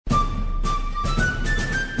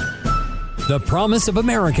The promise of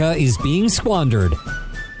America is being squandered.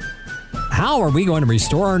 How are we going to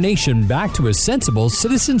restore our nation back to a sensible,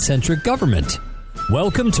 citizen-centric government?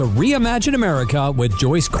 Welcome to Reimagine America with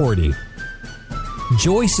Joyce Cordy.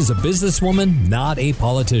 Joyce is a businesswoman, not a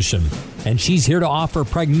politician, and she's here to offer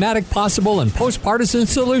pragmatic, possible, and post-partisan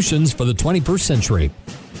solutions for the 21st century.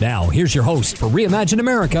 Now, here's your host for Reimagine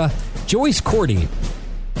America, Joyce Cordy.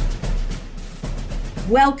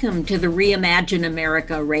 Welcome to the Reimagine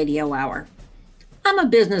America Radio Hour. I'm a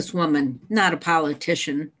businesswoman, not a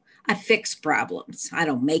politician. I fix problems. I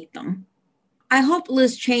don't make them. I hope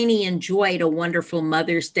Liz Cheney enjoyed a wonderful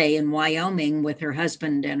Mother's Day in Wyoming with her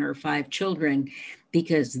husband and her 5 children,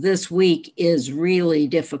 because this week is really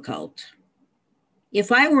difficult.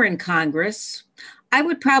 If I were in Congress, I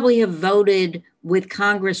would probably have voted with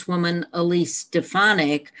Congresswoman Elise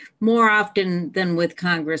Stefanik more often than with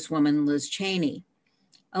Congresswoman Liz Cheney.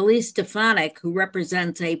 Elise Stefanik, who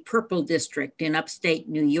represents a purple district in upstate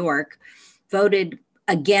New York, voted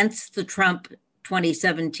against the Trump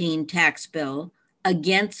 2017 tax bill,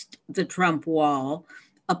 against the Trump wall,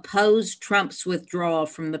 opposed Trump's withdrawal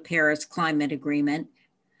from the Paris Climate Agreement,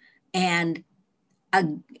 and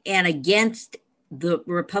against the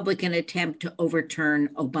Republican attempt to overturn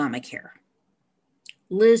Obamacare.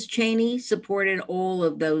 Liz Cheney supported all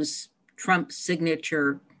of those Trump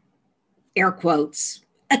signature, air quotes,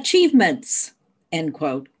 achievements, end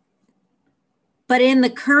quote. But in the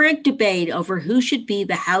current debate over who should be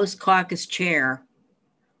the House caucus chair,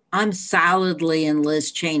 I'm solidly in Liz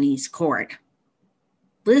Cheney's court.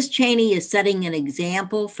 Liz Cheney is setting an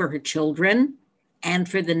example for her children and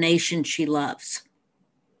for the nation she loves.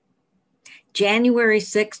 January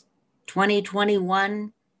 6,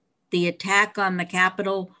 2021, the attack on the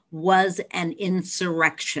Capitol was an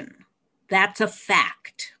insurrection. That's a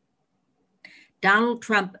fact. Donald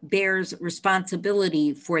Trump bears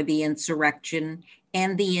responsibility for the insurrection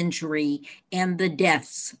and the injury and the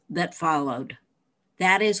deaths that followed.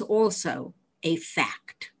 That is also a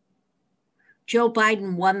fact. Joe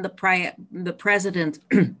Biden won Joe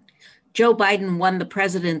Biden won the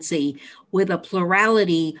presidency with a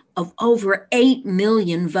plurality of over 8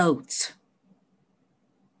 million votes.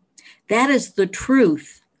 That is the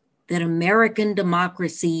truth that American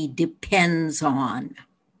democracy depends on.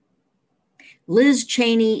 Liz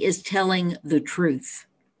Cheney is telling the truth.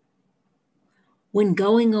 When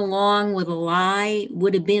going along with a lie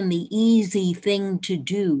would have been the easy thing to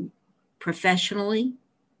do professionally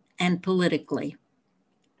and politically,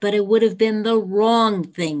 but it would have been the wrong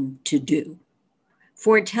thing to do.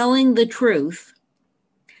 For telling the truth,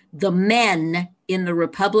 the men in the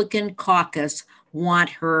Republican caucus want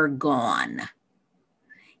her gone.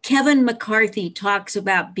 Kevin McCarthy talks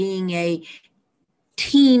about being a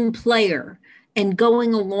team player and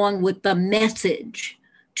going along with the message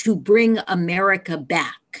to bring America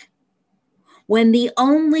back, when the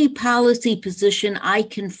only policy position I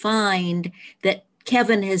can find that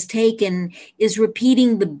Kevin has taken is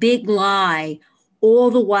repeating the big lie, all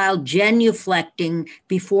the while genuflecting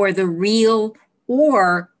before the real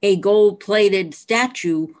or a gold-plated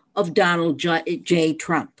statue of Donald J.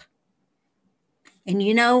 Trump. And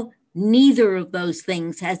you know, neither of those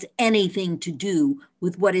things has anything to do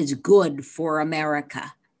with what is good for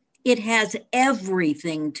America. It has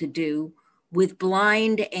everything to do with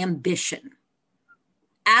blind ambition.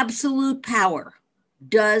 Absolute power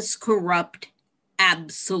does corrupt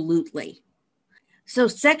absolutely. So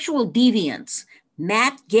sexual deviants,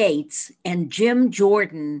 Matt Gaetz and Jim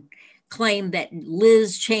Jordan, claim that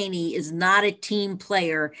Liz Cheney is not a team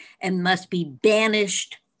player and must be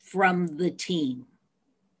banished from the team.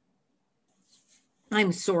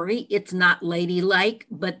 I'm sorry, it's not ladylike,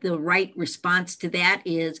 but the right response to that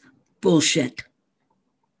is bullshit.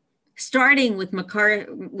 Starting with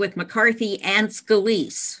McCarthy and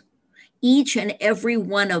Scalise, each and every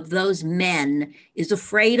one of those men is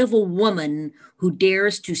afraid of a woman who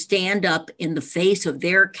dares to stand up in the face of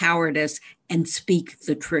their cowardice and speak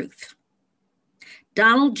the truth.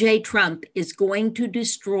 Donald J. Trump is going to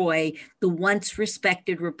destroy the once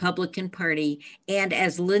respected Republican Party, and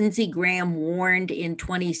as Lindsey Graham warned in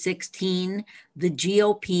 2016, the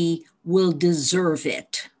GOP will deserve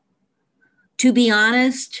it. To be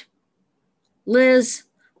honest, Liz,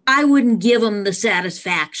 I wouldn't give him the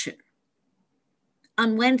satisfaction.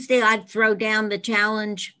 On Wednesday, I'd throw down the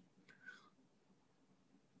challenge,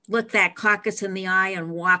 look that caucus in the eye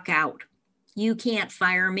and walk out. You can't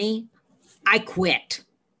fire me. I quit.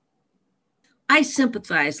 I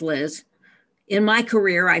sympathize, Liz. In my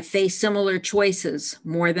career, I faced similar choices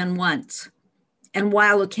more than once. And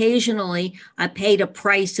while occasionally I paid a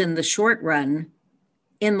price in the short run,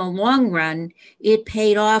 In the long run, it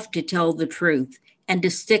paid off to tell the truth and to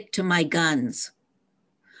stick to my guns.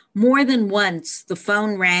 More than once, the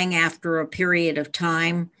phone rang after a period of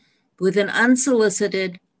time with an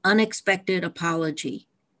unsolicited, unexpected apology,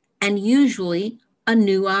 and usually a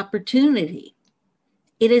new opportunity.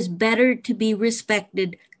 It is better to be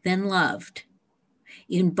respected than loved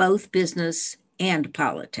in both business and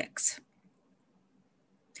politics.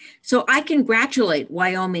 So I congratulate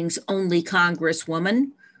Wyoming's only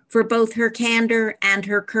Congresswoman for both her candor and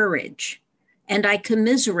her courage. And I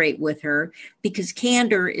commiserate with her because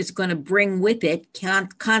candor is going to bring with it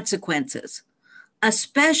consequences,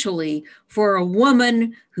 especially for a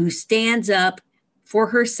woman who stands up for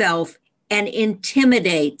herself and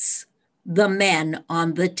intimidates the men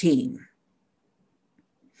on the team.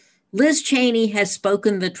 Liz Cheney has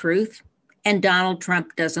spoken the truth, and Donald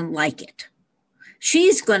Trump doesn't like it.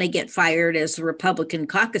 She's going to get fired as the Republican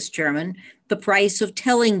caucus chairman, the price of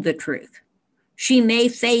telling the truth. She may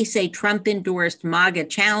face a Trump-endorsed MAGA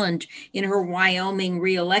challenge in her Wyoming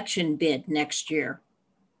re-election bid next year.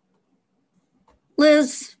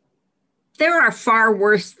 Liz, there are far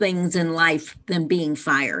worse things in life than being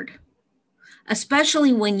fired,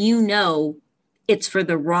 especially when you know it's for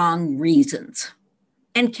the wrong reasons.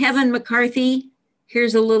 And Kevin McCarthy,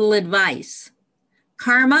 here's a little advice.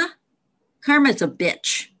 Karma's a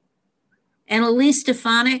bitch. And Elise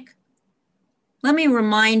Stefanik, let me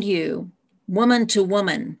remind you, woman to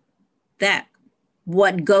woman, that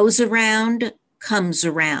what goes around comes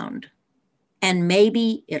around. And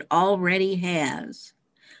maybe it already has.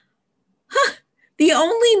 The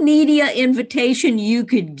only media invitation you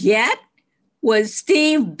could get was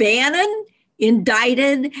Steve Bannon,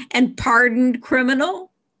 indicted and pardoned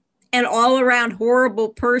criminal, an all-around horrible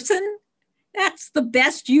person. That's the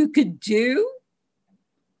best you could do.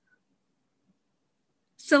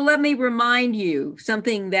 So let me remind you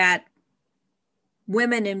something that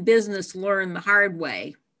women in business learn the hard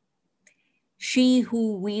way. She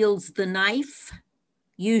who wields the knife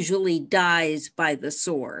usually dies by the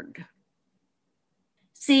sword.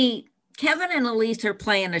 See, Kevin and Elise are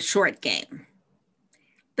playing a short game.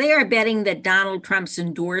 They are betting that Donald Trump's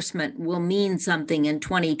endorsement will mean something in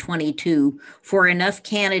 2022 for enough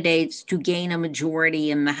candidates to gain a majority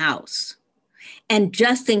in the House. And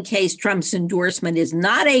just in case Trump's endorsement is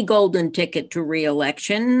not a golden ticket to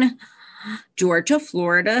re-election, Georgia,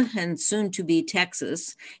 Florida, and soon to be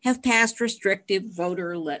Texas have passed restrictive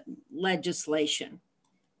voter legislation.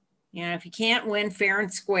 You know, if you can't win fair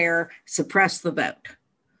and square, suppress the vote.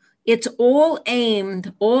 It's all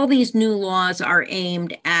these new laws are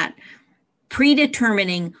aimed at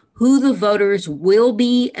predetermining who the voters will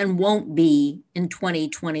be and won't be in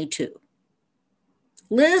 2022.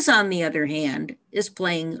 Liz, on the other hand, is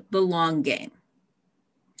playing the long game.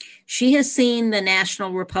 She has seen the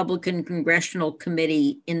National Republican Congressional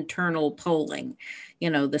Committee internal polling,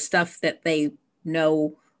 the stuff that they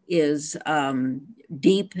know is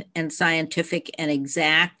deep and scientific and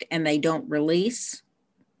exact, and they don't release.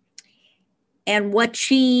 And what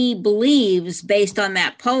she believes, based on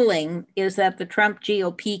that polling, is that the Trump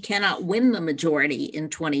GOP cannot win the majority in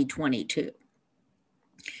 2022.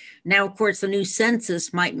 Now, of course, the new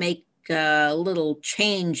census might make a little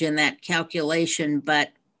change in that calculation, but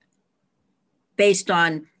based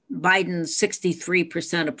on Biden's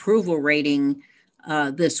 63% approval rating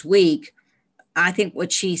this week, I think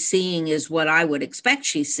what she's seeing is what I would expect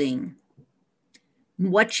she's seeing.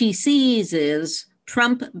 What she sees is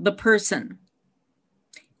Trump, the person,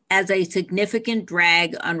 as a significant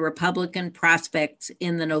drag on Republican prospects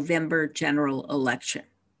in the November general election,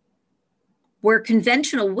 where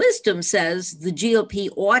conventional wisdom says the GOP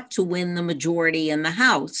ought to win the majority in the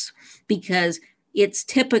House because it's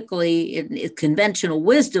typically, conventional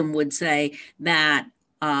wisdom would say that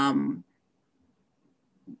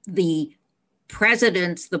the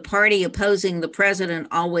party opposing the president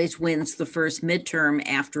always wins the first midterm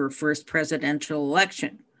after a first presidential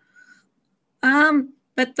election.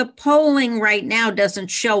 But the polling right now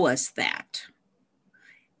doesn't show us that.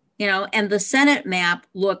 And the Senate map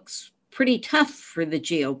looks pretty tough for the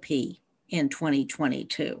GOP in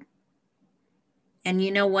 2022. And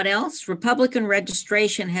you know what else? Republican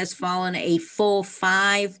registration has fallen a full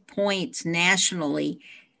 5 points nationally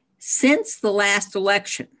since the last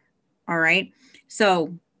election. All right.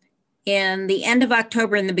 So in the end of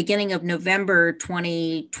October and the beginning of November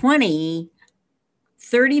 2020,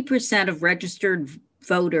 30% of registered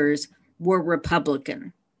voters were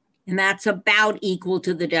Republican. And that's about equal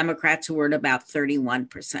to the Democrats, who were at about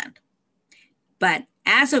 31%. But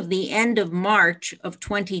as of the end of March of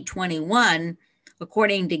 2021,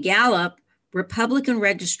 according to Gallup, Republican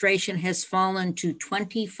registration has fallen to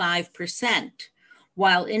 25%,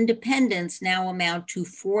 while independents now amount to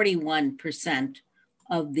 41%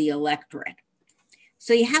 of the electorate.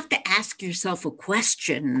 So you have to ask yourself a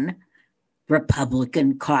question,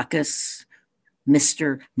 Republican caucus,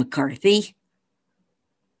 Mr. McCarthy.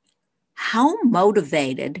 How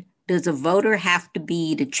motivated does a voter have to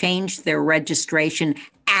be to change their registration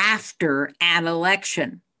after an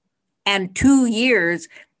election and 2 years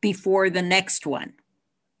before the next one?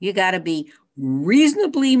 You got to be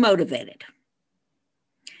reasonably motivated.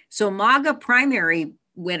 So MAGA primary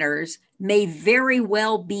winners may very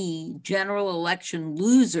well be general election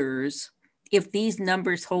losers if these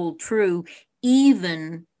numbers hold true,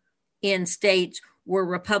 even in states where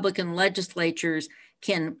Republican legislatures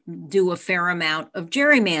can do a fair amount of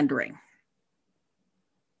gerrymandering.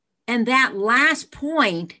 And that last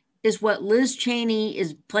point is what Liz Cheney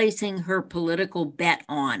is placing her political bet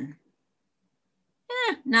on.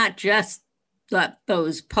 Not just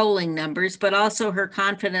those polling numbers, but also her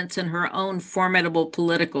confidence in her own formidable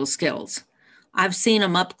political skills. I've seen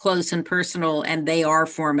them up close and personal, and they are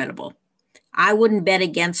formidable. I wouldn't bet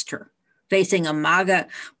against her facing a MAGA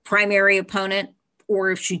primary opponent,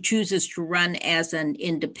 or if she chooses to run as an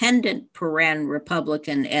independent paren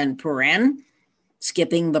Republican and paren,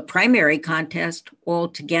 skipping the primary contest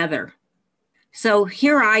altogether. So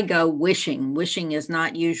here I go wishing. Wishing is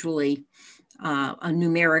not usually a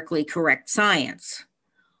numerically correct science.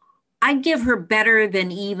 I'd give her better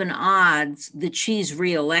than even odds that she's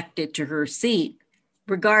reelected to her seat,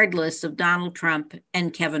 regardless of Donald Trump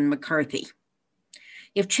and Kevin McCarthy.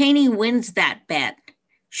 If Cheney wins that bet,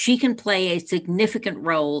 she can play a significant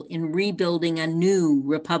role in rebuilding a new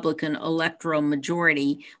Republican electoral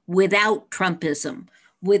majority without Trumpism,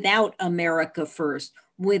 without America First,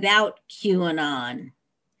 without QAnon,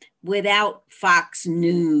 without Fox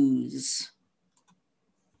News.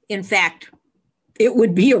 In fact, it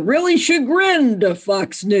would be a really chagrin to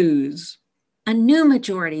Fox News. A new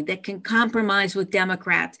majority that can compromise with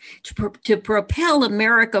Democrats to propel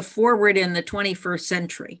America forward in the 21st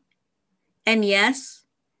century. And yes,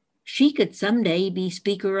 she could someday be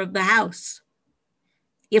Speaker of the House.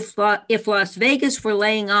 If Las Vegas were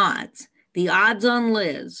laying odds, the odds on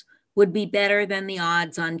Liz would be better than the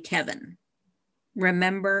odds on Kevin.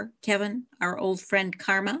 Remember Kevin, our old friend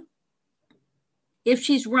Karma? If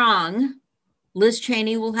she's wrong, Liz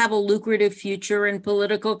Cheney will have a lucrative future in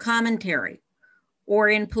political commentary or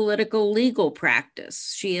in political legal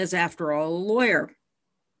practice. She is, after all, a lawyer.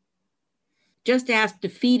 Just ask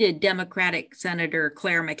defeated Democratic Senator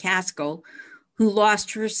Claire McCaskill, who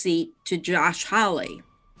lost her seat to Josh Hawley.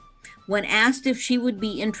 When asked if she would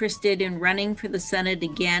be interested in running for the Senate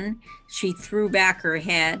again, she threw back her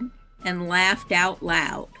head and laughed out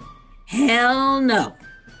loud. Hell no.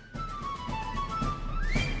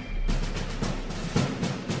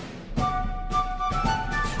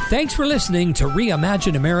 Thanks for listening to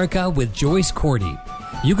Reimagine America with Joyce Cordy.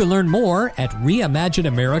 You can learn more at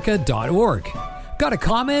reimagineamerica.org. Got a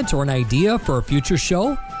comment or an idea for a future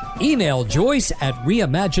show? Email Joyce at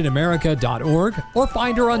reimagineamerica.org or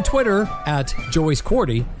find her on Twitter at Joyce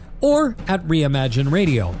Cordy or at Reimagine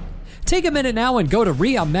Radio. Take a minute now and go to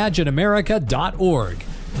reimagineamerica.org.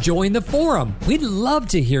 Join the forum. We'd love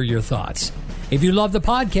to hear your thoughts. If you love the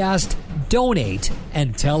podcast, donate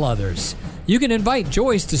and tell others. You can invite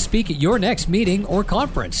Joyce to speak at your next meeting or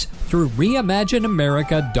conference through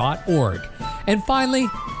reimagineamerica.org. And finally,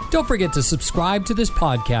 don't forget to subscribe to this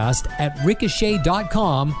podcast at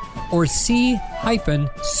ricochet.com or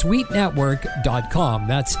c-suitenetwork.com.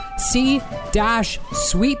 That's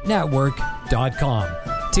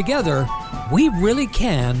c-suitenetwork.com. Together, we really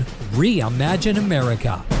can reimagine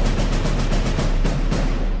America.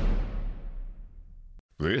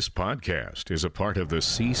 This podcast is a part of the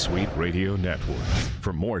C-Suite Radio Network.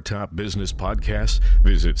 For more top business podcasts,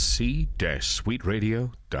 visit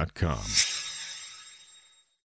c-suiteradio.com.